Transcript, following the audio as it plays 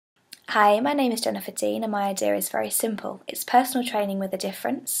Hi, my name is Jennifer Dean and my idea is very simple. It's personal training with a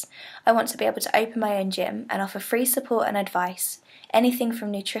difference. I want to be able to open my own gym and offer free support and advice, anything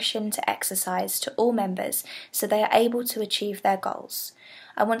from nutrition to exercise, to all members so they are able to achieve their goals.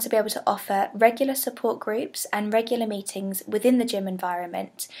 I want to be able to offer regular support groups and regular meetings within the gym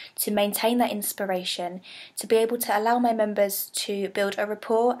environment to maintain that inspiration, to be able to allow my members to build a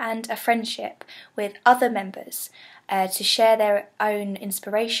rapport and a friendship with other members, to share their own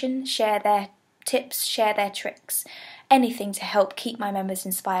inspiration, share their tips, share their tricks, anything to help keep my members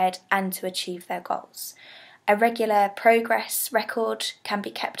inspired and to achieve their goals. A regular progress record can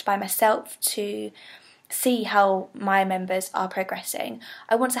be kept by myself to see how my members are progressing.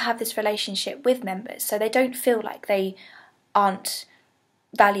 I want to have this relationship with members so they don't feel like they aren't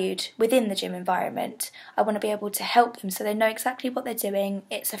valued within the gym environment. I want to be able to help them so they know exactly what they're doing.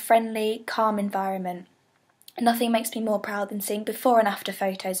 It's a friendly, calm environment. Nothing makes me more proud than seeing before and after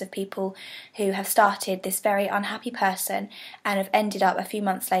photos of people who have started this very unhappy person and have ended up a few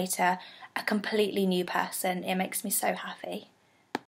months later a completely new person. It makes me so happy.